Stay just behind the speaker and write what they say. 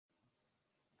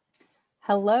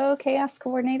Hello, Chaos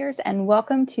Coordinators, and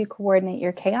welcome to Coordinate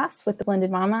Your Chaos with the Blended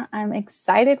Mama. I'm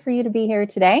excited for you to be here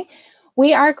today.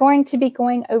 We are going to be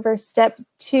going over step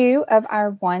 2 of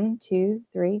our 1, 2,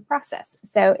 3 process.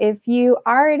 So if you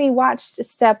already watched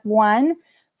step 1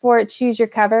 for Choose Your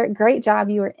Cover, great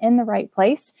job. You are in the right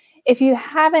place. If you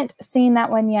haven't seen that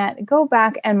one yet, go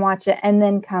back and watch it and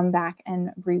then come back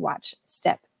and rewatch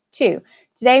step 2.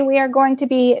 Today, we are going to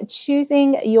be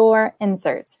choosing your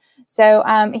inserts. So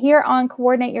here on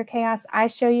Coordinate Your Chaos, I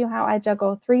show you how I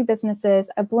juggle 3 businesses,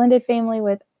 a blended family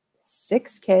with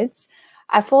 6 kids,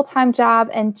 a full-time job,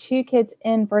 and 2 kids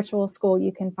in virtual school.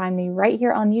 You can find me right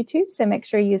here on YouTube, so make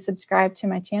sure you subscribe to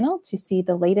my channel to see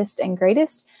the latest and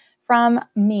greatest from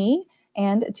me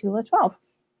and Tula 12.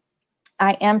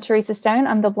 I am Teresa Stone.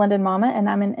 I'm the Blended Mama, and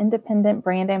I'm an independent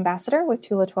brand ambassador with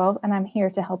Tula 12, and I'm here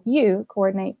to help you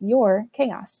coordinate your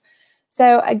chaos.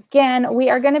 So again, we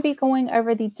are going to be going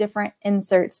over the different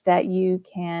inserts that you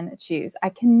can choose. I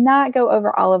cannot go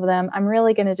over all of them. I'm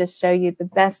really going to just show you the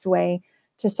best way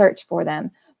to search for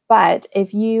them. But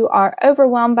if you are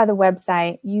overwhelmed by the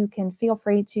website, you can feel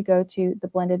free to go to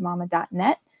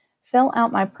theblendedmama.net, fill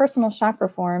out my personal shopper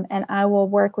form, and I will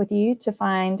work with you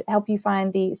to help you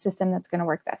find the system that's going to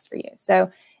work best for you.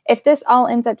 So if this all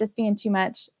ends up just being too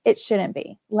much, it shouldn't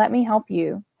be. Let me help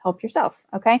you help yourself.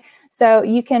 Okay. So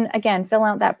you can, again, fill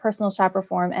out that personal shopper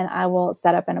form and I will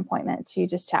set up an appointment to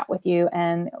just chat with you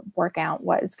and work out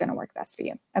what is going to work best for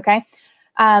you. Okay.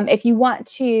 If you want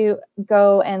to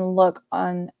go and look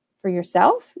for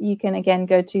yourself, you can, again,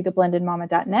 go to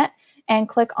theblendedmama.net and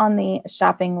click on the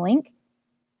shopping link.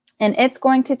 And it's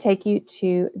going to take you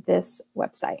to this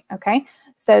website. Okay.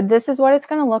 So this is what it's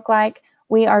going to look like.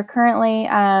 We are currently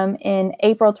in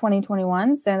April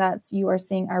 2021. So you are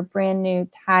seeing our brand new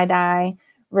tie-dye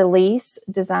release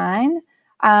design.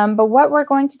 But what we're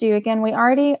going to do, again, we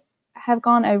already have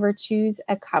gone over choose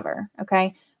a cover.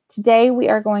 Okay. Today we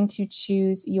are going to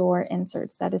choose your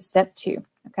inserts. That is step 2.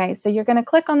 Okay. So you're going to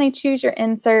click on the choose your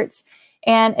inserts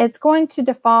and it's going to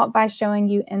default by showing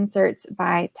you inserts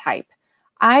by type.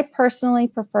 I personally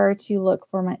prefer to look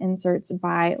for my inserts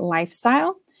by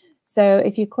lifestyle. So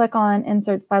if you click on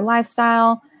inserts by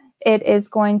lifestyle, it is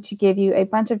going to give you a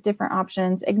bunch of different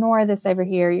options. Ignore this over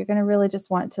here. You're going to really just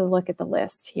want to look at the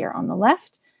list here on the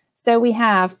left. So we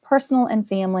have personal and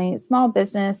family, small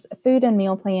business, food and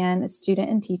meal plan, student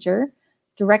and teacher,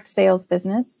 direct sales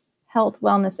business, health,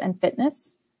 wellness, and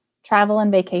fitness, travel and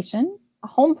vacation, a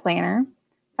home planner,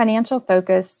 financial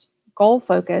focused, goal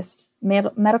focused,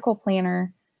 medical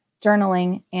planner,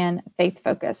 journaling, and faith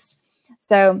focused.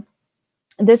 So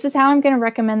this is how I'm going to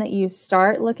recommend that you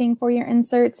start looking for your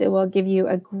inserts. It will give you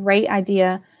a great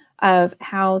idea of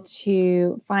how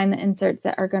to find the inserts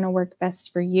that are going to work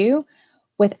best for you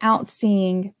without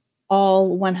seeing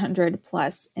all 100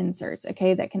 plus inserts.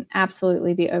 Okay, that can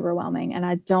absolutely be overwhelming, and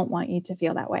I don't want you to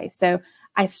feel that way. So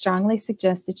I strongly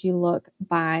suggest that you look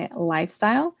by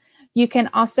lifestyle. You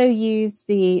can also use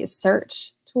the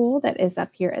search tool that is up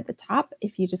here at the top.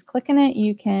 If you just click on it,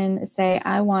 you can say,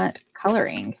 I want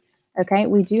coloring. Okay,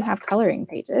 we do have coloring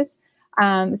pages.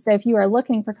 So if you are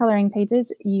looking for coloring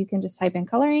pages, you can just type in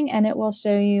coloring and it will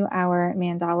show you our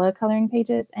mandala coloring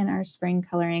pages and our spring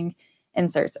coloring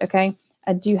inserts. Okay,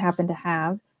 I do happen to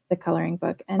have the coloring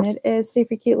book and it is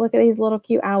super cute. Look at these little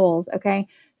cute owls. Okay,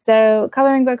 so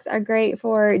coloring books are great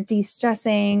for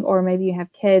de-stressing, or maybe you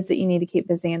have kids that you need to keep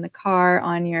busy in the car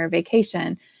on your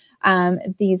vacation.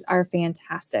 These are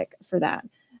fantastic for that.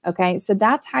 Okay, so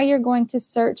that's how you're going to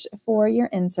search for your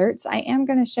inserts. I am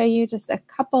going to show you just a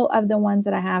couple of the ones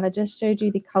that I have. I just showed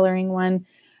you the coloring one.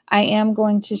 I am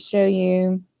going to show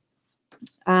you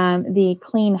the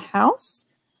clean house.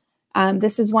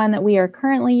 This is one that we are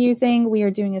currently using. We are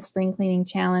doing a spring cleaning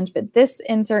challenge, but this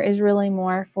insert is really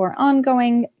more for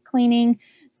ongoing cleaning.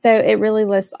 So it really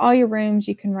lists all your rooms.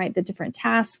 You can write the different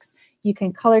tasks. You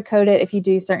can color code it if you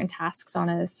do certain tasks on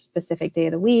a specific day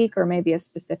of the week, or maybe a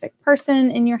specific person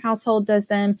in your household does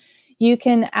them. You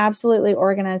can absolutely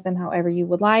organize them however you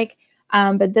would like.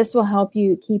 But this will help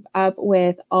you keep up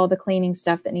with all the cleaning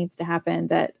stuff that needs to happen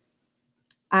that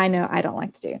I know I don't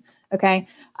like to do. Okay.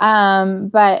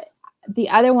 But the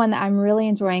other one that I'm really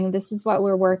enjoying, this is what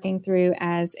we're working through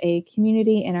as a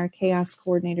community in our Chaos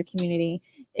Coordinator community,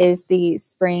 is the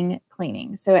spring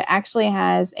cleaning. So it actually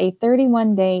has a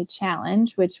 31-day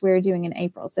challenge, which we're doing in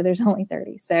April. So there's only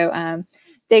 30. So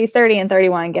days 30 and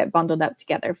 31 get bundled up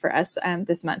together for us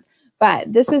this month.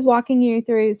 But this is walking you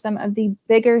through some of the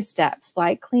bigger steps,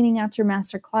 like cleaning out your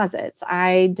master closets.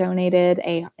 I donated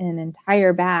an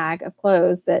entire bag of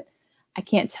clothes that I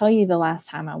can't tell you the last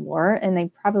time I wore, and they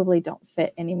probably don't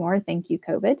fit anymore. Thank you,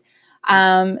 COVID.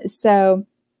 So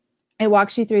it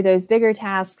walks you through those bigger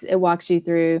tasks. It walks you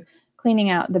through cleaning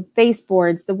out the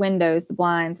baseboards, the windows, the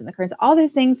blinds, and the curtains, all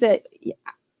those things that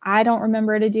I don't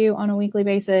remember to do on a weekly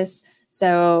basis.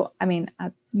 So, I mean,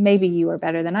 maybe you are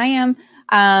better than I am,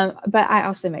 but I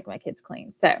also make my kids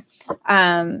clean. So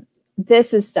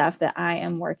this is stuff that I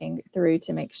am working through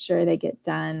to make sure they get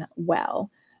done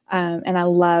well. And I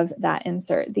love that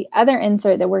insert. The other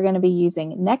insert that we're going to be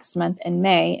using next month in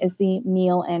May is the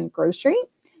meal and grocery.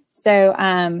 So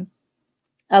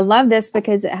I love this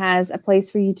because it has a place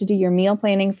for you to do your meal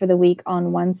planning for the week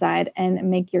on one side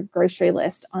and make your grocery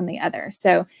list on the other.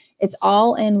 So it's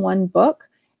all in one book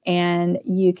and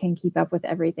you can keep up with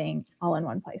everything all in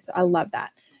one place. So I love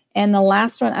that. And the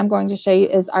last one I'm going to show you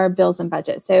is our bills and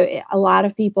budget. So a lot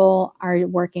of people are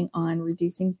working on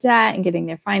reducing debt and getting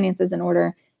their finances in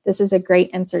order. This is a great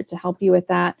insert to help you with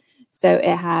that. So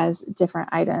it has different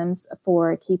items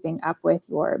for keeping up with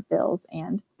your bills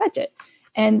and budget.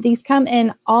 And these come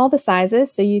in all the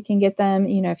sizes. So you can get them,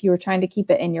 you know, if you were trying to keep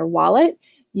it in your wallet,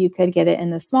 you could get it in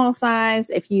the small size.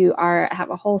 If you have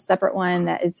a whole separate one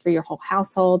that is for your whole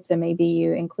household. So maybe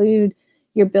you include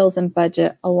your bills and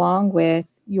budget along with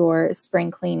your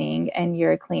spring cleaning and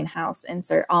your clean house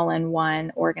insert all in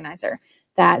one organizer.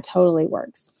 That totally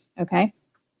works. Okay.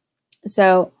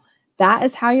 So that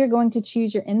is how you're going to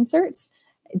choose your inserts.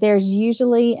 There's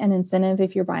usually an incentive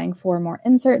if you're buying 4 more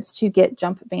inserts to get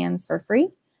jump bands for free.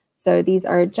 So these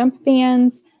are jump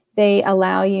bands. They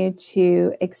allow you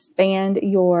to expand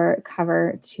your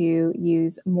cover to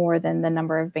use more than the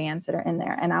number of bands that are in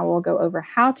there. And I will go over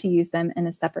how to use them in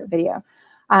a separate video.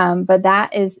 But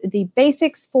that is the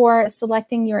basics for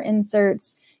selecting your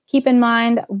inserts. Keep in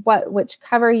mind which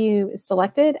cover you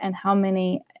selected and how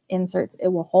many inserts it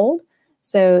will hold.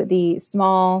 So the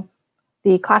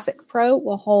Classic Pro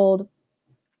will hold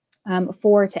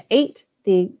 4 to 8.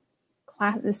 The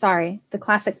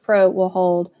Classic Pro will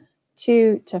hold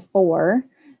 2 to 4.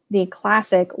 The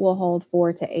Classic will hold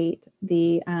 4 to 8.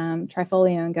 The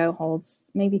Trifolio and Go holds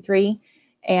maybe 3.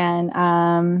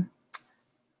 And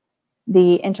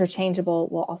the interchangeable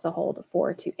will also hold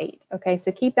 4 to 8. Okay,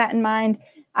 so keep that in mind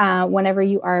whenever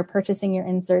you are purchasing your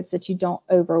inserts, that you don't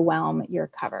overwhelm your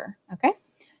cover. Okay,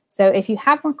 so if you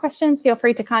have more questions, feel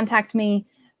free to contact me.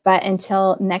 But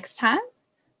until next time,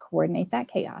 coordinate that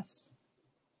chaos.